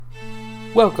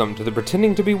Welcome to the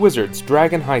Pretending to be Wizards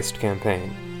Dragon Heist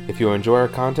campaign. If you enjoy our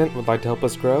content and would like to help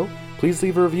us grow, please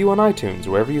leave a review on iTunes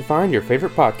or wherever you find your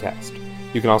favorite podcast.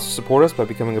 You can also support us by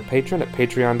becoming a patron at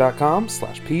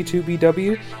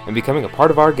patreon.com/p2bw and becoming a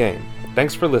part of our game.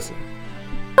 Thanks for listening.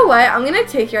 You know what? I'm gonna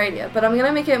take your idea, but I'm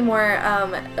gonna make it more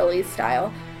Illy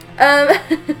style. I'm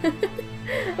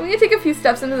gonna take a few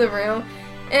steps into the room,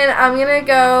 and I'm gonna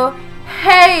go,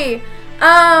 "Hey,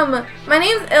 my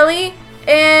name's Illy,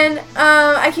 and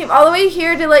I came all the way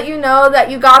here to let you know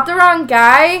that you got the wrong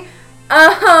guy.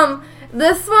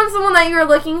 This one's the one that you were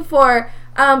looking for,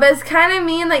 but it's kind of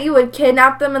mean that you would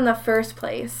kidnap them in the first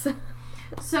place."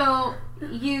 So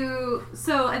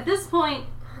at this point,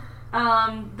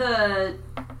 the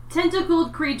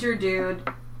tentacled creature dude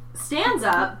stands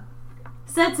up,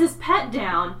 sets his pet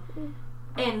down,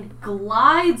 and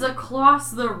glides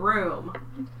across the room.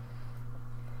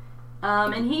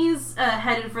 And he's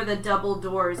headed for the double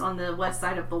doors on the west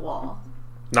side of the wall.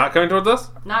 Not coming towards us?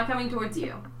 Not coming towards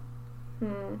you.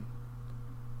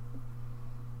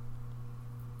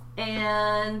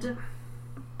 And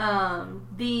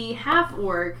the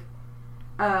half-orc,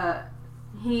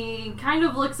 he kind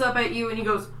of looks up at you and he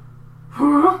goes,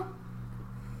 "Huh?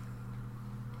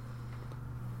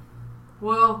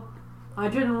 Well, I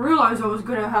didn't realize I was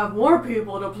going to have more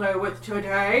people to play with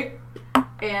today."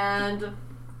 And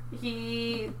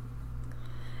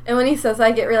when he says that,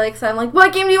 I get really excited. I'm like,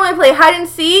 "What game do you want to play? Hide and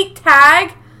seek?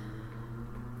 Tag?"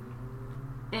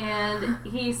 And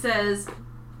he says,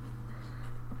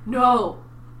 "No,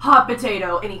 hot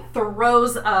potato." And he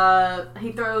throws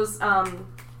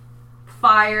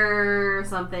fire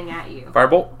something at you.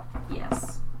 Firebolt?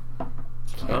 Yes.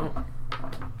 Oh.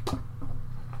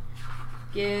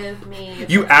 Give me.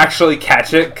 You actually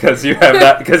catch it because you have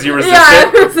that, because you resist Yeah, I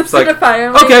it? resisted a fire.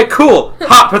 I'm Okay, cool.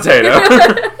 Hot potato.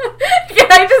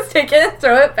 Can I just take it and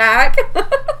throw it back?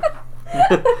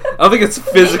 I don't think it's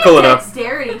physical enough.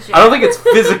 Dexterity check. I don't think it's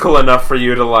physical enough for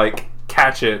you to,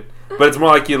 catch it. But it's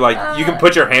more like you can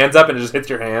put your hands up and it just hits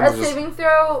your hands. A saving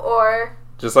throw or...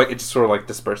 It just sort of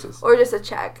disperses. Or just a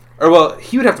check. Or, well,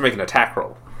 he would have to make an attack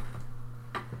roll.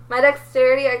 My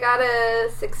dexterity, I got a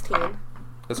 16.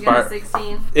 It's You got a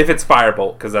 16. If it's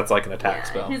firebolt, because that's like an attack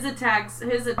spell. His attack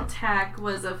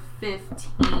was a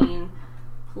 15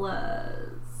 plus...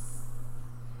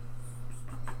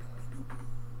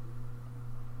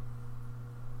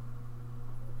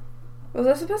 Was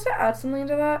I supposed to add something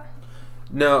to that?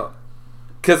 No,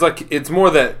 because it's more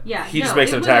that he just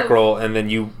makes an attack roll and then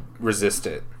you resist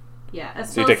it. Yeah, a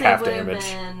So spell you take save half would have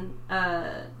damage. been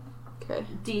Okay.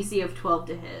 DC of 12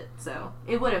 to hit, so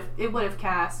it would have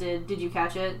casted. Did you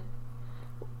catch it?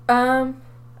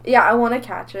 Yeah, I want to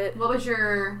catch it. What was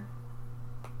your...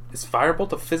 Is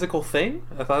firebolt a physical thing?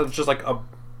 I thought it was just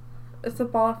It's a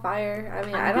ball of fire. I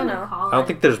mean, I don't know. I don't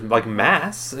think there's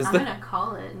mass. I'm gonna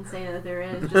call it and say that there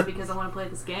is, just because I want to play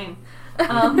this game.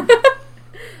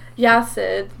 Yeah,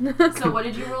 Sid. So what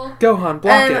did you roll? Gohan,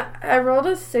 block it. I rolled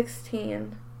a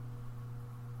 16.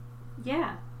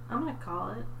 Yeah, I'm gonna call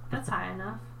it. That's high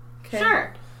enough. Okay.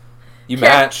 Sure. You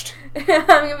matched. I'm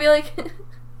gonna be like,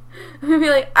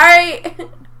 alright.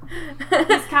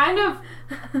 He's kind of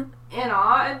in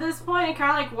awe at this point and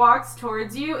kind of walks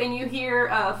towards you, and you hear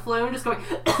Floan just going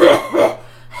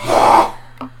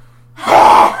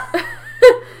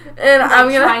And I'm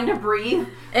gonna trying to breathe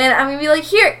and I'm gonna be like,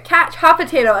 "Here, catch hot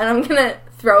potato," and I'm gonna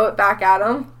throw it back at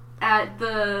him. at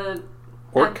the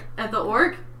Orc? at the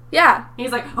orc. Yeah.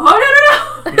 He's like, "Oh no!"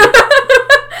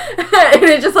 And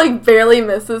it just barely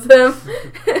misses him.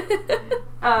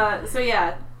 So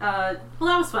yeah. Well,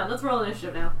 that was fun. Let's roll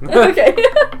initiative now. Okay.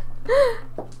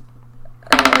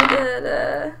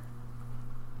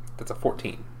 That's a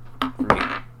 14 for me.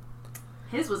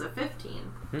 His was a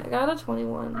 15. I got a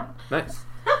 21. Nice.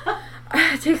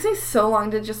 It takes me so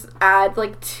long to just add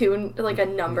two, a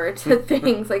number to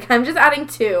things. I'm just adding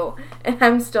 2, and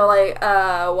I'm still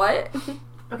what?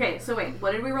 Okay, so wait,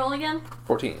 what did we roll again?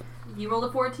 14. You rolled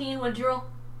a 14. What did you roll?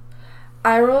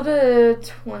 I rolled a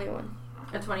 21.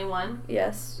 A 21.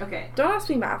 Yes. Okay. Don't ask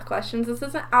me math questions. This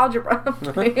isn't algebra.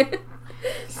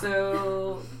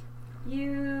 So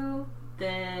you,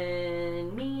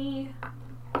 then me,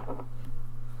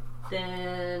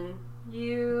 then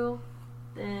you,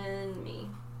 then me.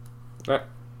 Alright.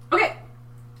 Okay.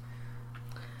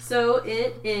 So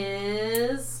it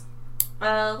is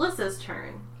Alyssa's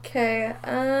turn. Okay.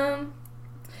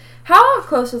 How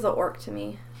close is the orc to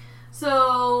me?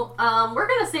 So we're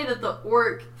gonna say that the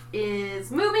orc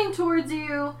is moving towards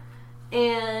you,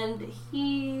 and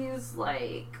he's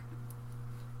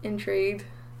Intrigued.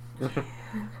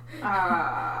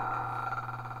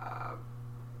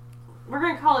 We're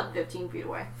gonna call it 15 feet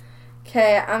away.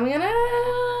 Okay, I'm gonna...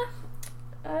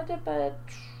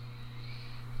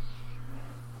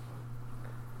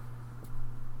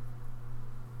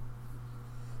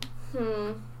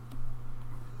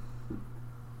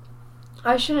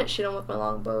 I shouldn't shoot him with my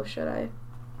longbow, should I?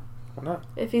 Why not?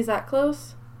 If he's that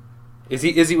close? Is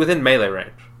he within melee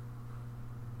range?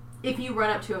 If you run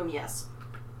up to him, yes.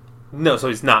 No, so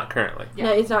he's not currently. Yeah.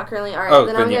 No, he's not currently. Alright, Oh,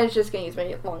 then then I'm yeah. just gonna use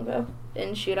my longbow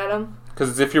and shoot at him.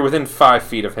 Because if you're within 5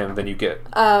 feet of him, then you get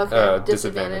Okay,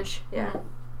 disadvantage. Yeah.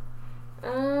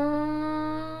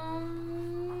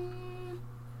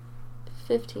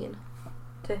 15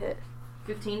 to hit.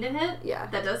 15 to hit? Yeah.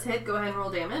 That does hit. Go ahead and roll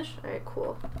damage. Alright,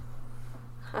 cool.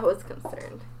 I was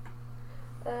concerned.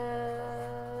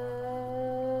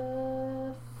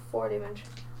 4 damage.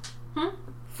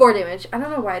 4 damage. I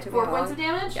don't know why it took 4 me that points long. of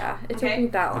damage? Yeah, it Okay. took me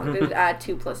that long to add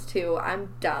 2 plus 2.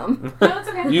 I'm dumb. No, it's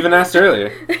okay. You even asked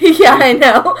earlier. Yeah, I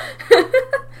know.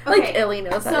 Like, Okay, Illy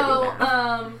knows how to do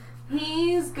math.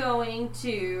 He's going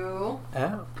to...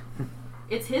 Ow.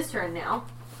 It's his turn now.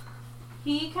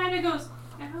 He kind of goes,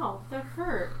 ow, that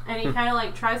hurt. And he kind of,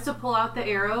 like, tries to pull out the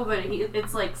arrow, but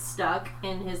it's, like, stuck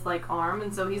in his, like, arm.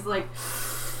 And so he's like,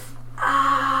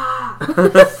 ah!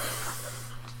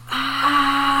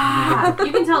 Ah!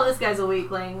 You can tell this guy's a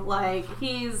weakling. Like,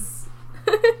 he doesn't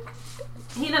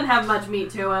have much meat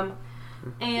to him.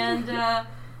 And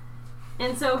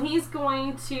so he's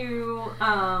going to,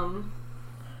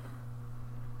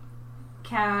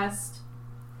 cast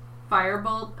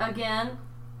Firebolt again.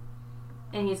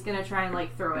 And he's gonna try and,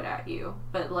 like, throw it at you.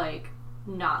 But, like,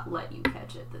 not let you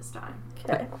catch it this time.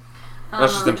 Okay.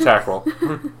 That's just an attack roll.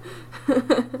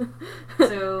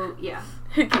 So, yeah.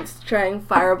 He keeps trying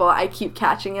Fireball. I keep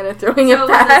catching it and throwing So it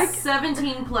back. it's a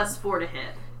 17 plus 4 to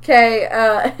hit. Okay,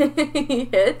 he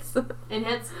hits. It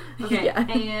hits? Okay. Yeah.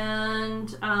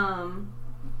 And,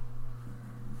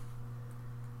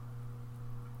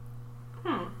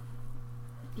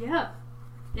 yeah.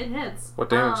 It hits. What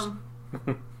damage?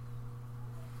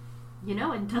 You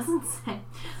know, it doesn't say.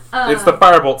 It's the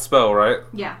Firebolt spell, right?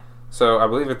 Yeah. So I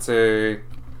believe it's a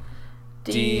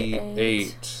D8.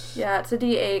 D8. Yeah, it's a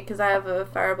D8 because I have a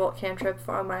Firebolt cantrip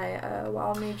for my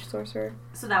Wild Mage Sorcerer.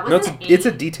 So that was No, an 8. it's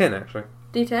a D10 actually.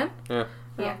 D10? Yeah.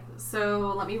 Yeah.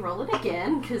 So let me roll it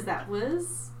again because that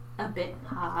was a bit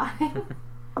high.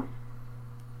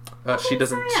 She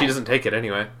doesn't take it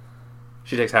anyway.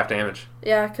 She takes half damage.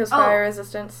 Yeah, because Oh. fire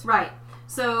resistance. Right.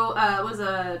 So it was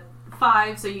a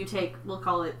 5, so you take, we'll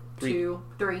call it 3. 2,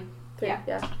 3. 3,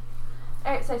 yeah.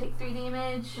 Alright, so I take 3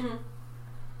 damage. Mm-hmm.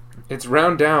 It's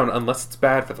round down unless it's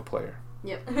bad for the player.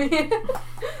 Yep.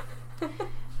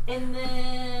 And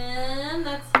then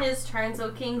that's his turn,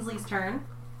 so Kingsley's turn.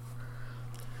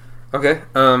 Okay.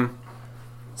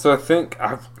 So I think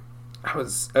I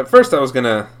was at first I was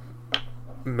gonna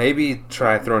maybe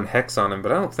try throwing Hex on him,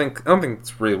 but I don't think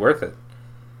it's really worth it.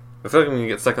 I feel like I'm gonna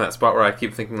get stuck in that spot where I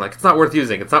keep thinking like it's not worth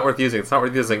using.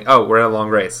 Oh, we're at a long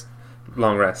rest.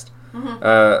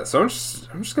 Mm-hmm. So I'm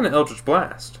just gonna Eldritch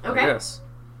Blast. Okay. I guess.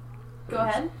 Go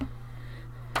ahead.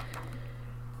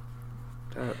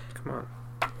 Come on.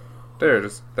 There it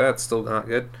is. That's still not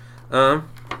good.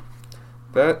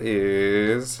 That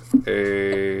is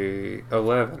a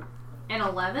 11. An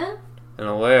 11? An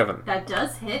 11. That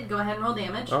does hit. Go ahead and roll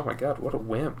damage. Oh my god, what a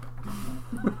wimp.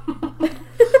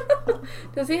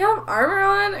 Does he have armor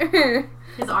on? Or?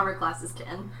 His armor class is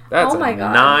 10. That's Oh my a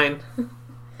God. 9.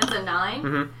 That's a 9?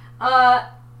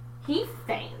 Mm-hmm. He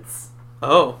faints.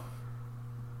 Oh.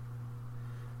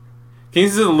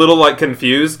 He's just a little like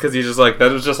confused because he's just like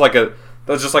that's just like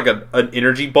an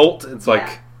energy bolt. It's like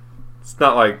Yeah. it's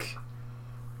not like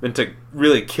meant to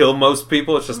really kill most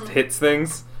people. It just hits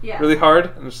things Yeah. really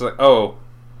hard, and it's just like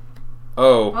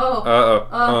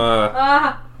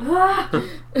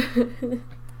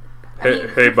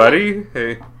hey buddy,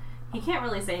 hey. He can't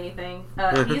really say anything.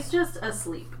 He's just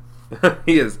asleep.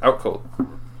 He is out cold.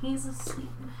 He's asleep.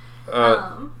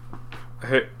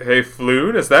 Hey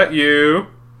Floon, is that you?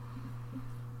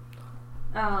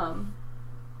 Let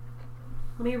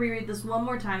me reread this one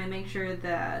more time and make sure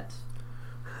that...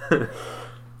 And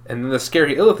then the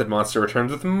scary Illithid monster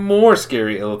returns with more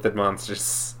scary Illithid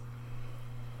monsters.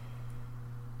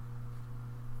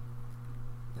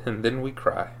 And then we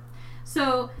cry.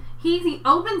 So, he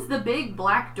opens the big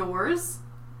black doors,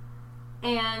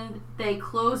 and they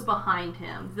close behind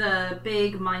him. The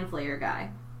big Mind Flayer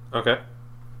guy. Okay.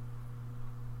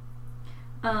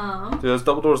 Do those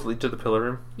double doors lead to the pillar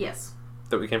room Yes.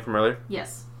 that we came from earlier?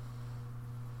 Yes.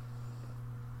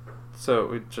 So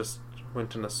we just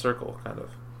went in a circle, kind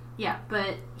of. Yeah,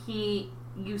 but you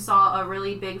saw a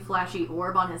really big flashy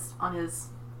orb on his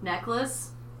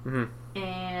necklace, Mm-hmm.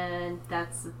 and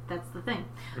that's the thing.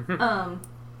 Mm-hmm.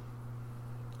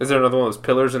 Is there another one of those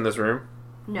pillars in this room?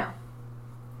 No.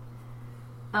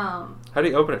 How do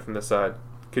you open it from this side?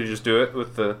 Could you just do it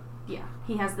with the... Yeah,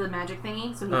 he has the magic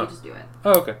thingy, so he Oh. can just do it.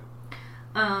 Oh, okay.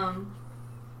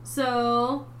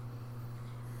 So,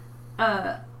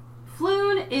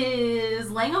 Floon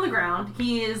is laying on the ground.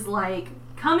 He is, like,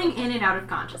 coming in and out of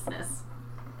consciousness.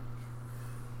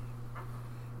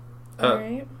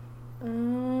 Alright.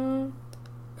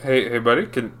 Hey, buddy,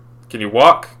 can you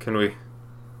walk? Can we...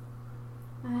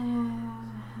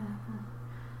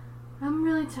 I'm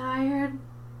really tired.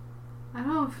 I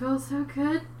don't feel so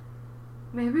good.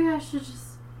 Maybe I should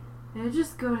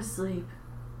just go to sleep.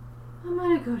 I'm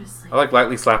gonna go to sleep. I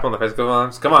lightly slap on the face. Come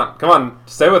on,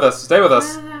 stay with us. I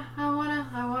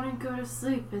wanna go to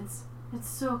sleep. It's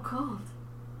so cold.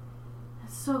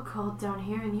 It's so cold down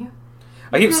here, and you.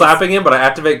 I keep slapping him, but I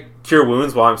activate Cure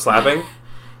Wounds while I'm slapping.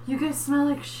 You guys smell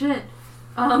like shit.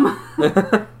 Go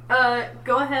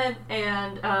ahead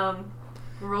and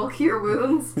roll Cure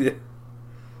Wounds. Yeah.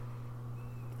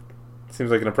 Seems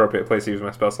like an appropriate place to use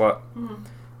my spell slot.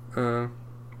 Mm-hmm.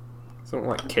 So I don't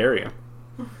like carry him.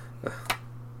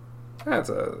 That's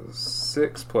a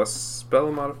 6 plus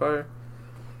spell modifier.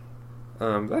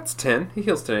 That's 10. He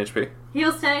heals 10 HP.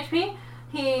 Heals 10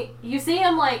 HP. You see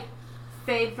him like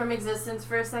fade from existence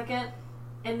for a second,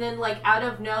 and then like out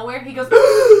of nowhere he goes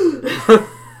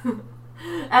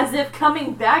as if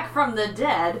coming back from the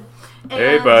dead. And,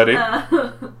 Hey, buddy.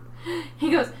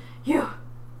 He goes, You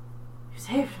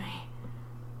saved me.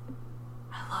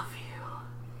 I love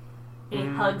you. And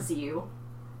he hugs you.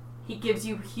 He gives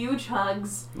you huge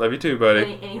hugs. Love you too,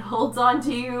 buddy. And he holds on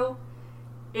to you.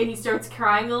 And he starts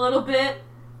crying a little bit.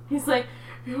 He's like,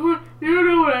 You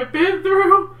know what I've been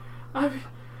through?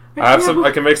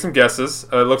 I can make some guesses.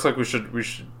 It looks like we should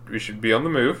be on the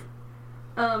move.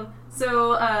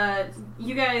 So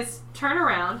you guys turn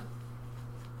around,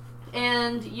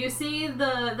 and you see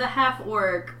the half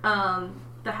orc,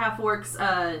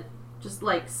 just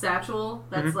like satchel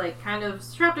that's like kind of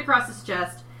strapped across his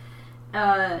chest.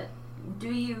 Do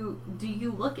you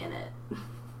look in it?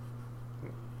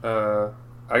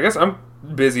 I guess I'm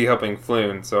busy helping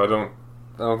Floon, so I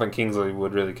don't think Kingsley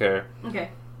would really care.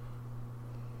 Okay.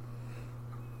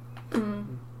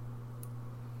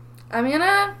 I'm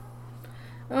gonna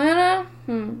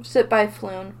sit by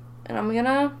Floon, and I'm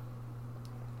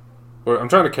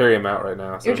trying to carry him out right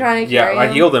now. So. You're trying to carry him? Yeah,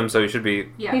 I healed him, so he should be.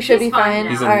 Yeah, He should be fine.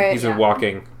 now. He's in Alright, he's in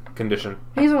walking condition.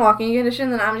 he's in walking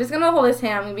condition. Then I'm just gonna hold his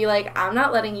hand. I'm gonna be like, I'm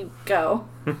not letting you go.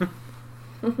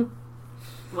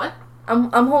 What? I'm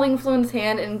holding Floon's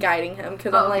hand and guiding him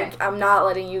because I'm okay. like, I'm not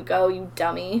letting you go, you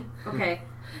dummy. Okay.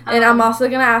 And I'm also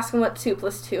gonna ask him what 2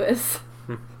 + 2 is.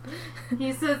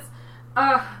 He says,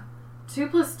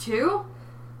 2 + 2?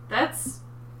 That's...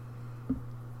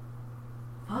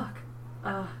 Fuck.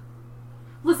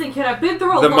 Listen, kid, I've been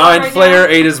through a lot The Mind right Flayer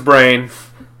now. ate his brain.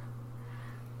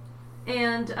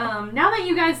 And, now that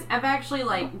you guys have actually,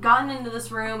 like, gotten into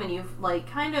this room and you've, like,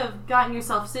 kind of gotten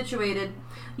yourself situated,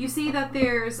 you see that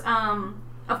there's,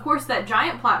 of course, that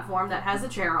giant platform that has a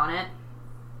chair on it.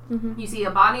 Mm-hmm. You see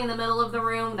a body in the middle of the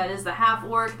room that is the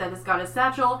half-orc that has got his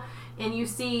satchel. And you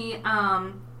see,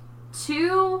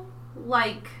 2,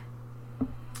 like,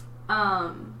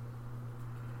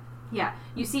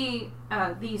 you see,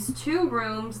 these 2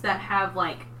 rooms that have,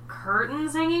 like,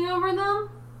 curtains hanging over them.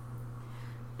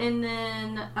 And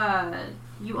then,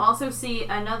 you also see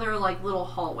another, like, little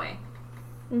hallway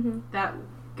that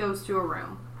goes to a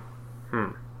room.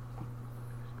 I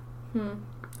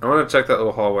want to check that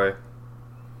little hallway.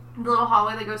 The little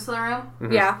hallway that goes to the room?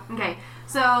 Mhm. Yeah. Okay,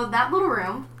 so that little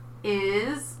room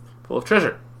is... Full of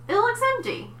treasure. It looks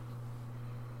empty.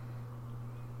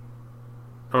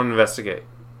 I want to investigate.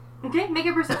 Okay, make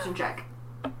a perception check.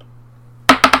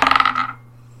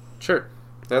 Sure.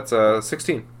 That's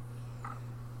 16.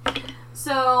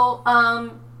 So,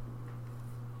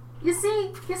 you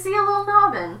see a little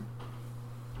nobbin.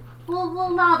 Little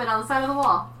nobbin on the side of the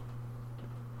wall.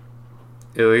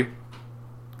 Illy,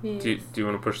 Yes. do you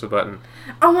want to push the button?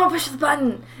 I want to push the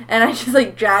button, and I just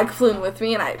like drag Floon with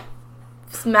me, and I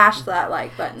smash that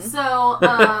like button. So,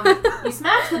 you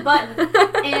smash the button,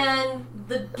 and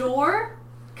the door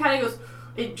kind of goes,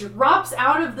 it drops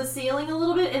out of the ceiling a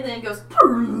little bit, and then it goes,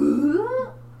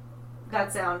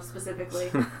 that sound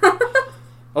specifically.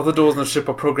 All the doors in the ship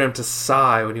are programmed to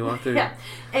sigh when you walk through. Yeah.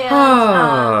 And,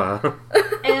 Ah.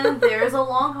 and there's a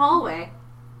long hallway.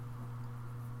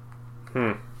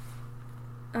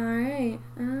 Alright.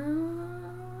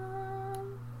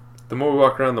 The more we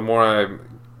walk around, the more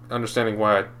I'm understanding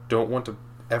why I don't want to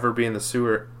ever be in the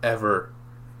sewer, ever.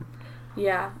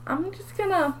 Yeah, I'm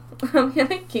gonna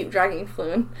keep dragging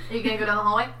Floon. Are you gonna go down the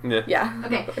hallway? Yeah. Yeah.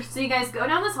 Okay, so you guys go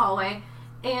down this hallway,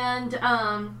 and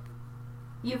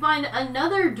you find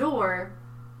another door,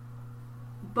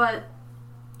 but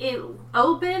it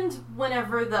opened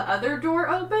whenever the other door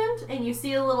opened, and you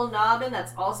see a little knob and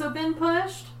that's also been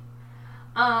pushed.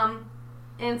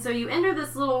 And so you enter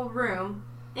this little room,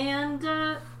 and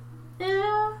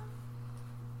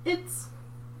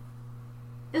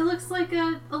it looks like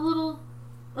a little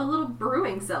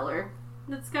brewing cellar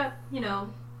that's got,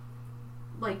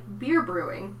 like beer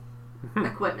brewing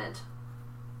equipment.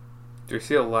 Do you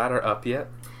see a ladder up yet?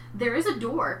 There is a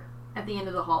door at the end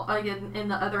of the hall, in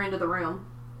the other end of the room.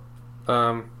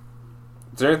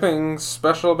 Is there anything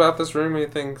special about this room?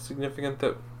 Anything significant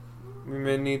that we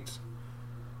may need?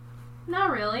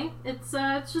 Not really. It's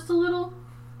just a little.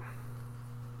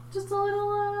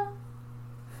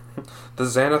 The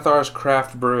Xanathar's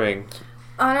Craft Brewing.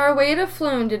 On our way to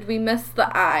Floon, did we miss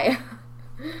the eye?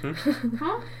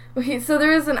 Huh? Wait, so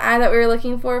there was an eye that we were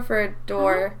looking for a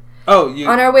door. Oh, you.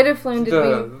 On our way to Floon, did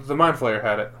we... The Mind Flayer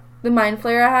had it. The Mind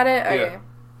Flayer had it? Okay. Yeah.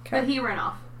 But he ran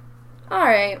off.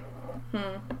 Alright.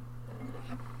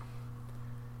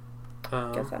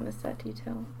 Guess I missed that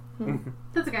detail.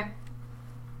 That's okay.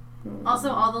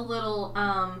 Also, all the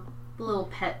little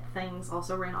pet things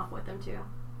also ran off with them too.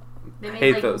 They made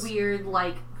Hate those. Weird,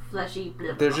 fleshy.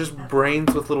 They're just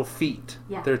brains with little feet.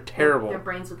 Yeah, They're terrible. They're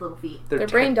brains with little feet. They're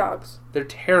brain dogs. They're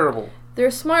terrible. They're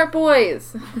smart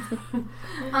boys.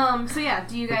 So yeah,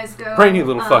 do you guys go? Brainy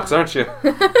little fucks, aren't you?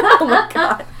 Oh my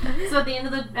god. So at the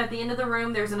end of the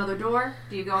room, there's another door.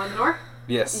 Do you go in the door?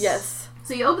 Yes. Yes.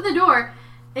 So you open the door,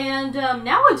 and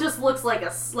now it just looks like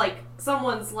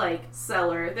someone's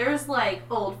cellar. There's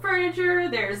old furniture.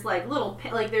 There's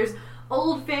there's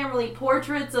old family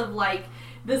portraits of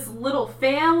this little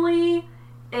family,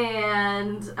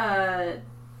 and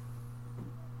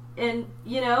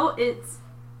it's.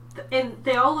 And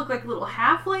they all look like little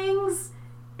halflings,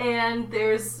 and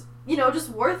there's, just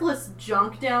worthless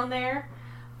junk down there.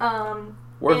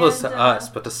 Worthless to us,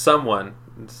 but to someone,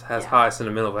 it has high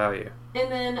sentimental value.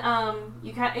 And then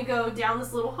you kind of go down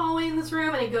this little hallway in this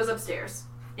room, and it goes upstairs.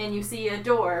 And you see a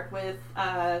door with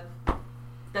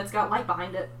that's got light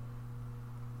behind it.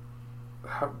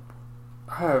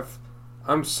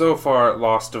 I'm so far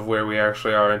lost of where we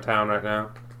actually are in town right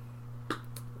now.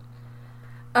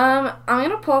 I'm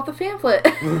gonna pull out the pamphlet.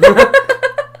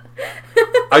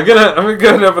 I'm gonna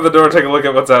go open the door and take a look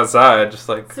at what's outside.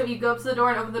 So you go up to the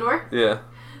door and open the door? Yeah.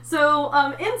 So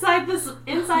inside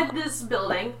this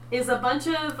building is a bunch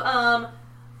of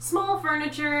small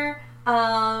furniture.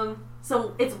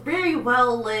 So it's very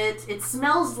well lit. It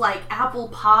smells like apple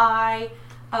pie.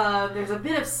 There's a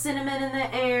bit of cinnamon in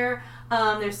the air.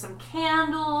 There's some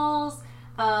candles.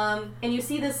 And you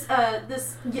see this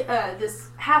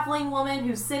halfling woman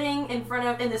who's sitting in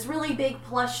this really big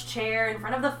plush chair in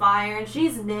front of the fire, and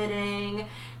she's knitting.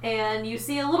 And you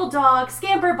see a little dog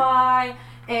scamper by,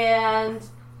 and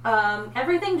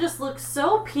everything just looks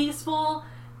so peaceful.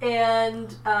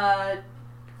 And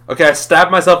okay, I stabbed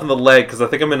myself in the leg because I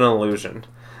think I'm in an illusion.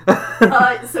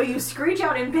 So you screech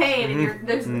out in pain, and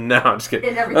there's no, I'm just kidding.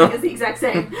 And everything is the exact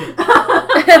same.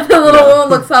 And the little woman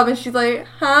looks up and she's like,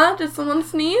 "Huh? Did someone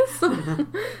sneeze?"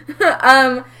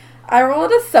 I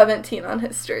rolled a 17 on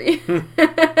history.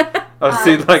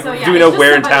 See, do we know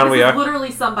where in town we are? It's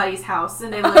literally somebody's house,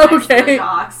 and they live next to the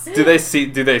docks. Do they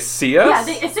see us?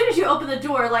 Yeah. As soon as you open the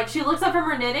door, she looks up from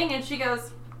her knitting, and she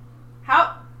goes,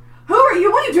 Who are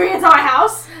you? What are you doing inside my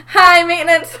house? Hi,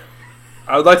 maintenance.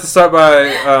 I would like to start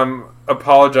by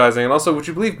apologizing, and also, would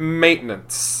you believe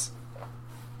maintenance?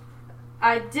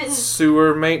 I didn't.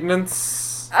 Sewer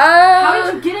maintenance? How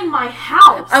did you get in my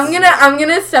house? I'm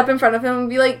gonna step in front of him and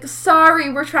be like,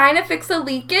 "Sorry, we're trying to fix a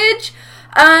leakage.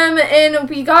 And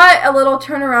we got a little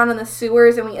turnaround in the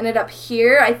sewers, and we ended up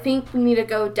here. I think we need to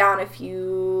go down a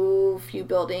few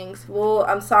buildings. Well,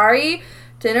 I'm sorry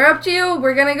to interrupt you.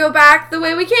 We're gonna go back the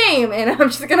way we came." And I'm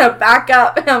just gonna back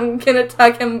up, and I'm gonna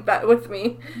tug him back with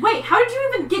me. Wait, how did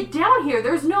you even get down here?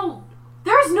 There's no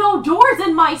doors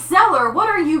in my cellar. What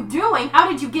are you doing? How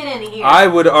did you get in here? I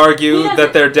would argue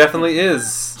that there definitely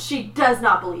is. She does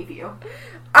not believe you.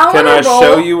 Can I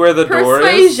show you where the door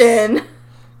is? Persuasion.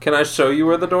 Can I show you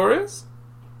where the door is?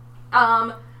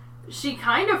 She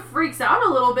kind of freaks out a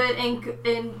little bit,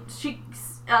 and she,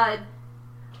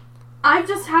 I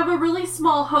just have a really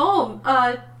small home.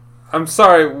 I'm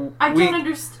sorry. I don't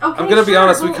understand. Okay, I'm gonna be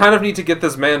honest. We kind of need to get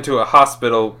this man to a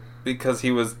hospital because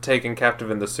he was taken captive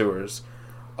in the sewers.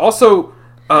 Also,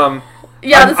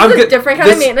 yeah, this is a different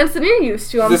kind of maintenance than you're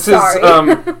used to. I'm sorry.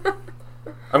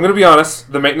 I'm gonna be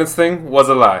honest. The maintenance thing was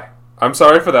a lie. I'm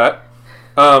sorry for that.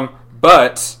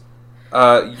 But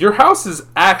your house is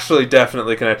actually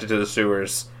definitely connected to the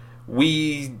sewers.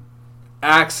 We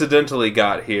accidentally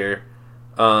got here.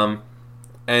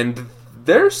 And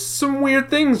there's some weird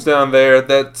things down there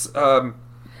that's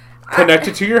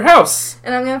connected to your house.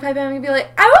 And I'm gonna pipe in and be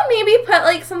like, I would maybe put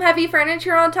like some heavy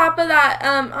furniture on top of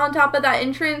that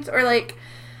entrance, or like,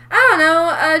 I don't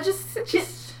know, just.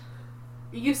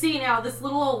 You see now this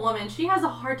little old woman. She has a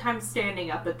hard time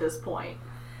standing up at this point.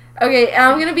 Okay, and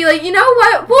I'm gonna be like, you know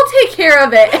what? We'll take care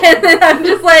of it. And then I'm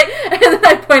just like, and then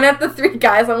I point at the 3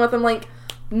 guys I'm with. I'm like,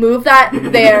 move that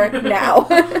there now.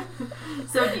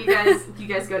 So do you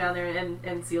guys go down there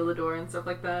and seal the door and stuff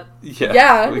like that?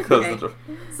 Yeah. We close the door.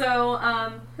 So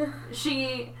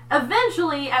she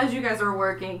eventually, as you guys are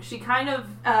working, she kind of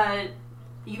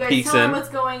you guys Peeks tell her in. what's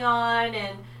going on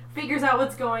and figures out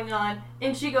what's going on,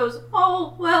 and she goes,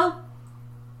 "Oh well,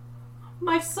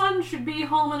 my son should be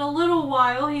home in a little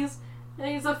while. He's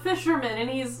a fisherman, and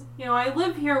I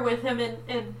live here with him,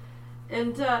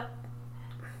 and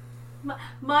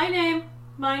my name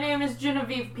is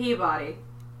Genevieve Peabody."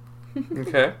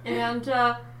 Okay. And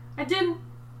I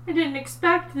didn't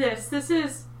expect this. This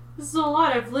is a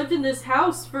lot. I've lived in this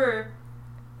house for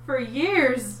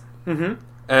years. Mm-hmm.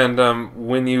 And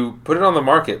when you put it on the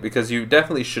market, because you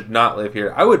definitely should not live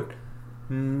here, I would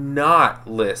not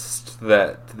list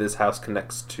that this house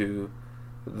connects to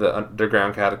the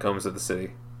underground catacombs of the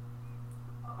city.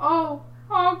 Oh,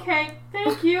 okay.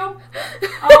 Thank you.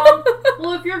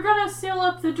 Well, if you're gonna seal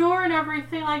up the door and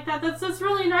everything like that, that's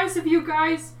really nice of you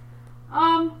guys.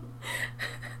 I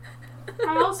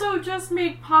also just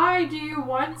made pie. Do you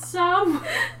want some?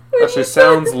 Actually,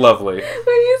 sounds lovely. When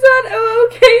you said, "Oh,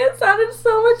 okay," it sounded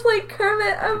so much like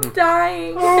Kermit. I'm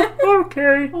dying. Oh,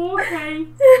 okay. Okay.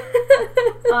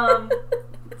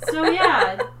 So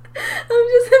yeah. I'm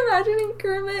just imagining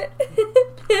Kermit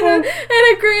in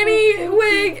a granny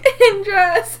wig and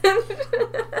dress.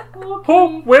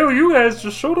 Oh, well, you guys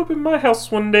just showed up in my house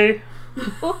one day.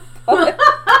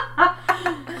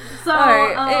 So,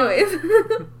 alright, anyways.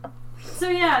 So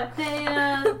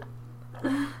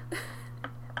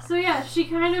yeah, she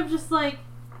kind of just like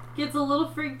gets a little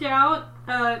freaked out,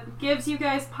 gives you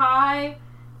guys pie,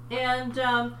 and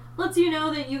lets you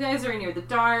know that you guys are near the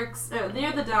docks,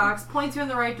 points you in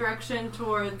the right direction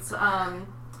towards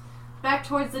back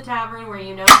towards the tavern where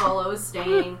you know Volo is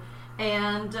staying,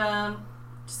 and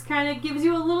just kind of gives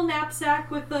you a little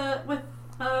knapsack with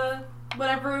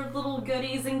whatever little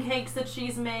goodies and cakes that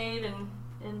she's made and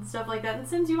stuff like that, and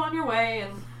sends you on your way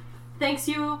and thanks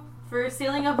you for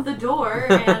sealing up the door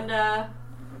and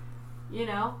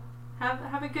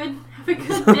have a good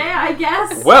day, I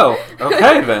guess. Well,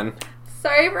 okay then.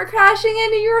 Sorry for crashing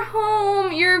into your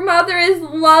home. Your mother is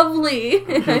lovely.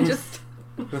 I just.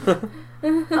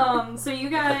 So you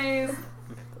guys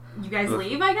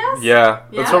leave, I guess? Yeah,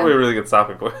 that's Yeah? probably a really good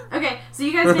stopping point. Okay, so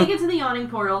you guys make it to the yawning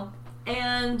portal,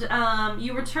 and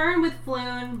you return with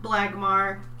Floon,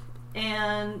 Blagmar,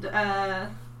 and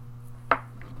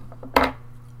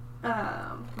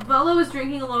Volo is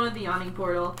drinking alone at the yawning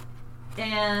portal,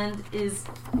 and as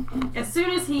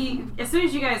soon as you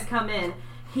guys come in,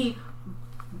 he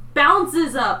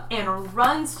bounces up and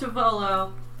runs to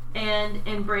Volo and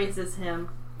embraces him,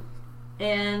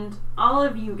 and all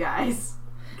of you guys,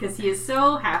 because he is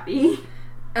so happy.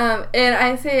 And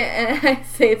I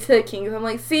say to Kings, I'm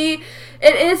like, see,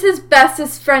 it is his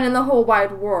bestest friend in the whole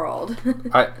wide world.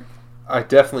 I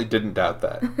definitely didn't doubt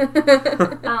that.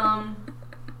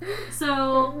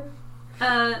 So,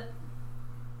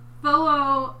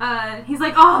 Volo, he's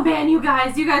like, oh man, you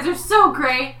guys are so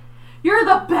great. You're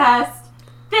the best.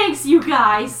 Thanks, you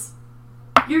guys.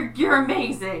 You're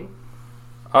amazing.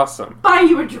 Awesome. Buy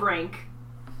you a drink.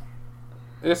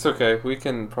 It's okay. We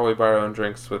can probably buy our own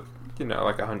drinks with,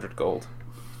 like 100 gold.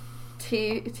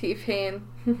 T-Pain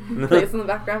plays in the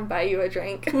background, buy you a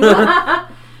drink.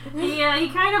 He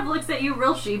kind of looks at you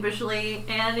real sheepishly,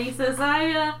 and he says,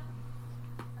 I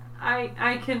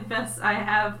confess I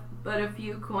have but a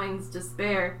few coins to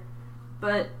spare,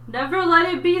 but never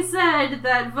let it be said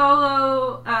that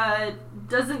Volo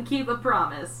doesn't keep a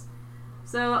promise.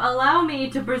 So allow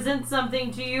me to present something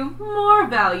to you more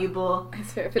valuable. I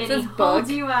swear, if it's and his he book. holds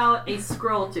you out a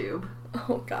scroll tube.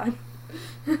 Oh, God.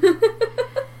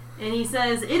 And he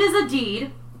says, it is a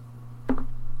deed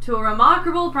to a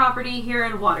remarkable property here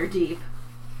in Waterdeep.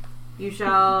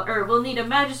 We'll need a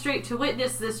magistrate to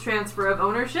witness this transfer of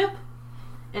ownership,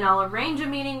 and I'll arrange a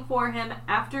meeting for him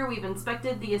after we've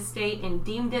inspected the estate and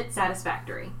deemed it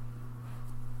satisfactory.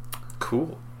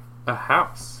 Cool. A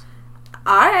house.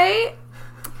 Alright.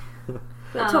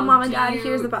 Until Mom and Dad Do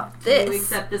hears about Do this. you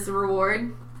accept this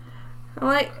reward? I'm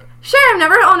like, sure, I've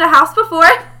never owned a house before.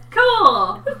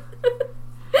 Cool.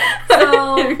 So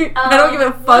I don't give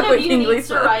a fuck one what of you Kingsley needs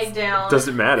to says. write down.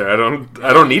 Doesn't matter. I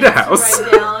don't need a house.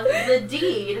 Write down the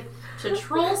deed to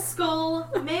Troll Skull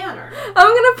Manor. I'm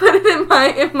gonna put it in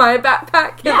my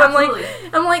backpack because Yeah,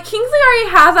 I'm like Kingsley already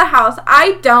has a house.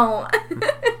 I don't.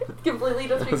 Completely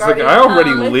It's disregarding. like I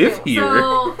already with live you. here.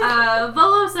 So,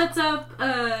 Volo sets up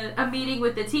a meeting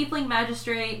with the Tiefling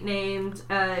Magistrate named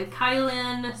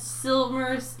Kylan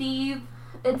Silmersteve.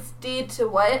 It's deed to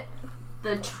what?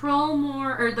 The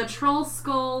Troll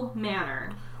Skull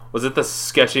Manor. Was it the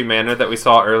sketchy manor that we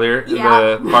saw earlier?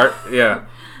 Yeah. The part? Yeah.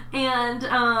 And,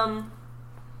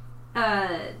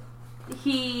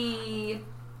 he,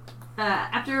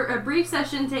 after a brief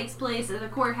session takes place at the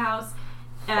courthouse,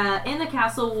 in the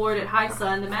castle ward at High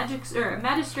Sun, the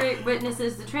magistrate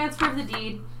witnesses the transfer of the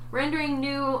deed, rendering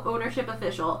new ownership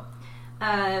official.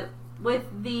 With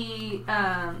the,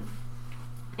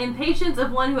 impatience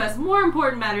of one who has more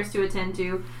important matters to attend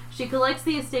to, she collects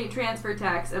the estate transfer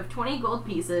tax of 20 gold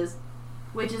pieces,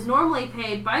 which is normally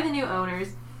paid by the new owners,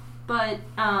 but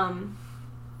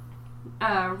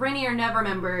Rainier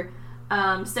Nevermember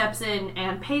steps in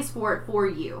and pays for it for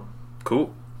you.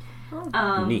 Cool.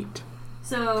 Neat.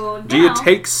 So now, Do you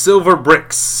take silver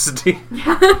bricks? So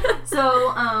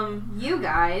you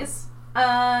guys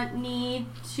need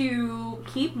to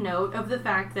keep note of the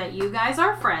fact that you guys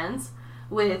are friends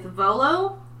with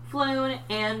Volo, Floon,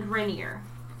 and Rainier.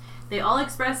 They all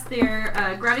express their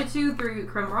gratitude through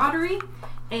camaraderie,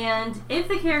 and if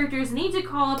the characters need to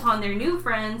call upon their new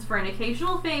friends for an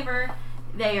occasional favor,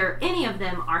 any of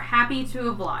them are happy to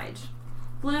oblige.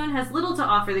 Floon has little to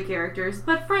offer the characters,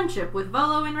 but friendship with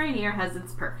Volo and Rainier has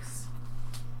its perks.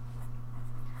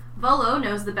 Volo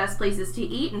knows the best places to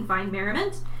eat and find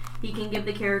merriment. He can give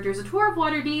the characters a tour of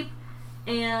Waterdeep,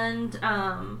 and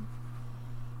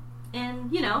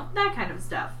that kind of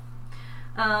stuff.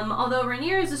 Although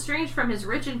Rainier is estranged from his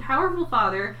rich and powerful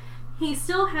father, he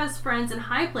still has friends in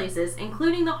high places,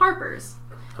 including the Harpers,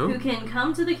 who can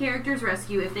come to the characters'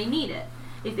 rescue if they need it.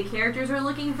 If the characters are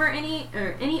looking for any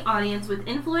audience with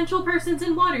influential persons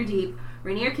in Waterdeep,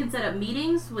 Rainier can set up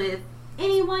meetings with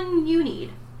anyone you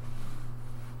need.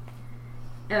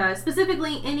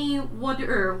 Specifically, any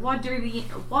Waterdevian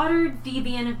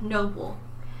noble,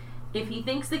 if he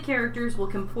thinks the characters will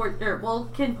comport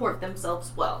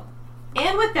themselves well.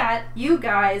 And with that, you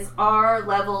guys are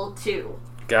level 2.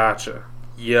 Gotcha.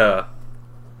 Yeah.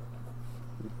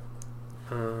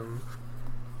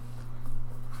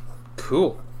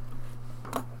 Cool.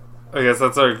 I guess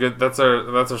that's our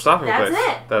stopping That's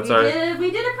place. it.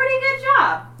 We did a pretty good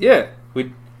job. Yeah.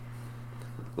 We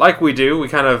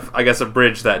kind of, I guess,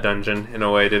 abridged that dungeon in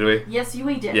a way, did we? Yes,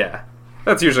 we did. Yeah.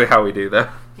 That's usually how we do that.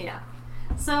 Yeah.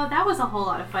 So that was a whole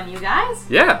lot of fun, you guys.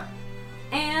 Yeah.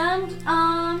 And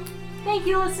thank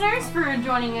you, listeners, for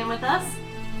joining in with us.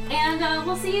 And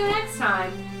we'll see you next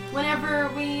time, whenever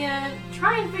we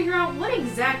try and figure out what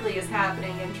exactly is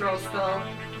happening in Troll Skull,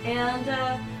 and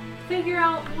figure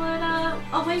out what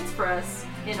awaits for us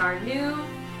in our new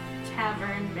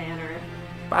Tavern Manor.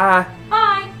 Bye.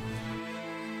 Bye!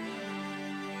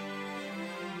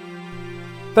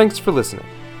 Thanks for listening.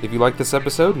 If you like this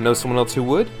episode and know someone else who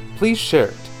would, please share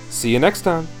it. See you next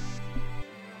time.